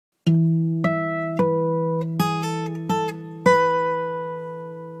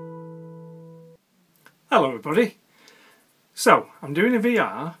Hello everybody. So I'm doing a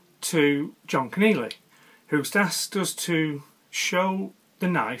VR to John Kenneally, who's asked us to show the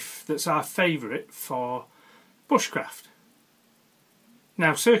knife that's our favourite for bushcraft.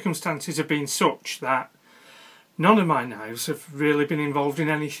 Now circumstances have been such that none of my knives have really been involved in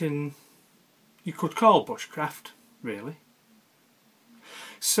anything you could call bushcraft, really.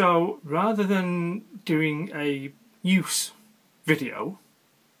 So rather than doing a use video,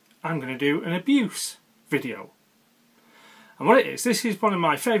 I'm going to do an abuse video. And what it is, this is one of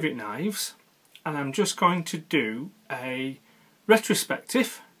my favourite knives, and I'm just going to do a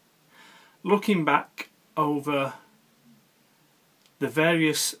retrospective looking back over the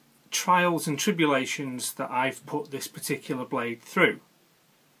various trials and tribulations that I've put this particular blade through.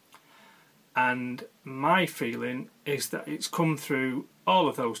 And my feeling is that it's come through all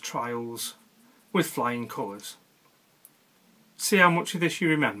of those trials with flying colours. See how much of this you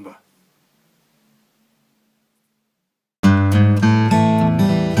remember.